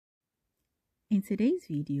In today's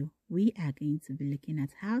video, we are going to be looking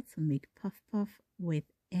at how to make puff puff with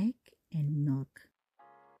egg and milk.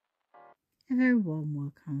 A very warm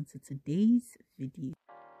welcome to today's video.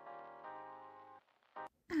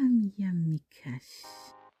 I'm Yummy Cash.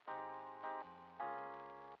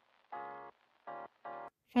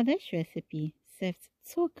 For this recipe, sift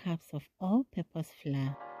 2 cups of all-purpose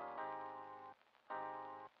flour.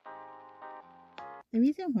 The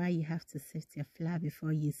reason why you have to sift your flour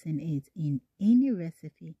before using it in any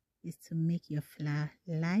recipe is to make your flour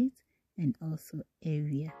light and also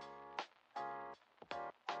airier.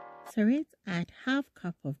 So let's add half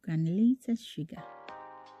cup of granulated sugar.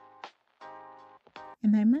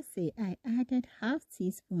 And I must say I added half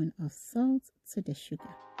teaspoon of salt to the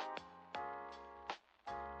sugar.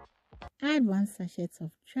 Add 1 sachet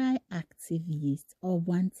of dry active yeast or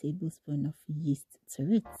 1 tablespoon of yeast to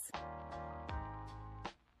it.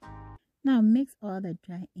 Now mix all the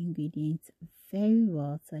dry ingredients very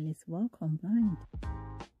well till it's well combined.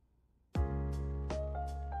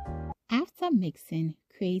 After mixing,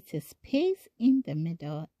 create a space in the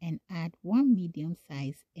middle and add 1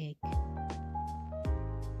 medium-sized egg.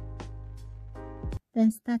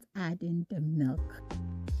 Then start adding the milk.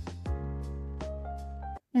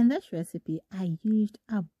 In this recipe, I used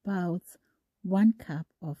about 1 cup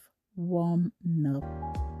of warm milk.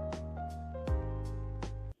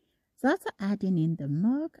 So after adding in the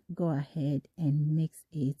milk, go ahead and mix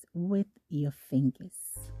it with your fingers.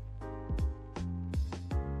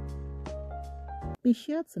 Be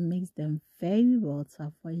sure to mix them very well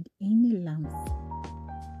to avoid any lumps.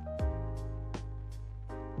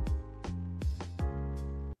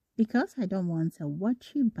 Because I don't want a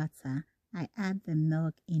watery batter, I add the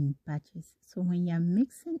milk in batches. So when you're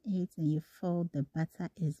mixing it and you feel the batter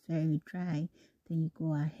is very dry, then you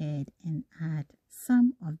go ahead and add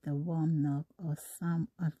some of the warm milk or some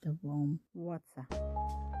of the warm water.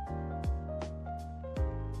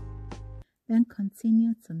 Then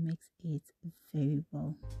continue to mix it very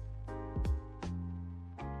well.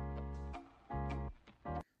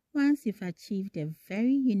 Once you've achieved a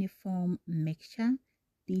very uniform mixture,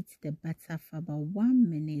 beat the batter for about 1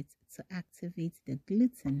 minute to activate the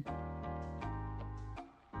gluten.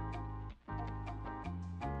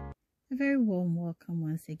 A very warm welcome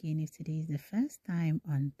once again if today is the first time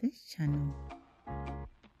on this channel.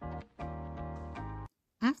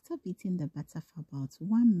 After beating the batter for about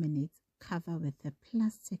 1 minute, cover with a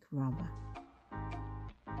plastic rubber.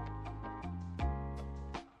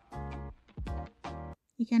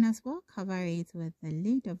 You can as well cover it with the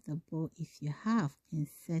lid of the bowl if you have and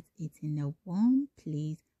set it in a warm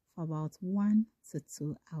place for about 1 to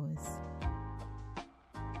 2 hours.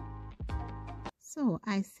 So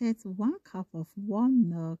I set 1 cup of warm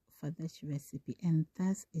milk for this recipe and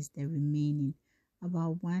thus is the remaining,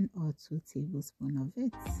 about 1 or 2 tablespoons of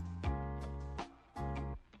it.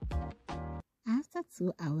 After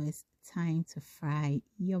 2 hours, time to fry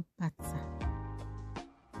your butter.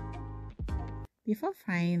 Before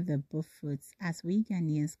frying the buffoots, as we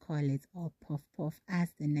Ghanaians call it, or puff puff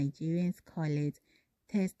as the Nigerians call it,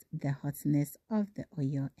 test the hotness of the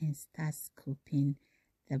oil and start scooping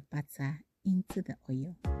the butter into the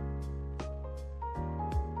oil.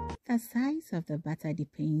 The size of the butter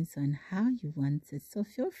depends on how you want it, so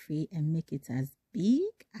feel free and make it as big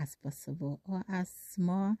as possible or as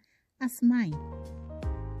small as mine.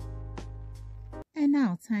 And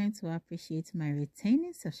now, time to appreciate my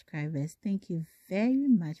returning subscribers. Thank you very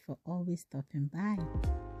much for always stopping by.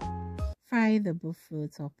 Fry the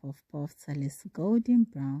buffoots or puff puff till it's golden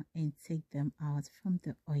brown and take them out from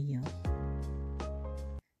the oil.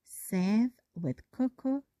 Serve with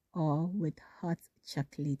cocoa or with hot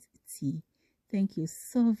chocolate tea. Thank you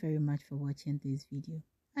so very much for watching this video.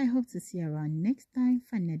 I hope to see you around next time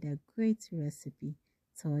for another great recipe.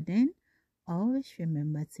 Till then, always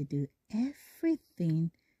remember to do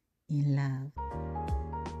everything in love.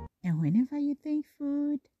 And whenever you think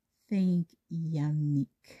food, think Yummy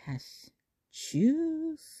Cash.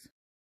 Choose.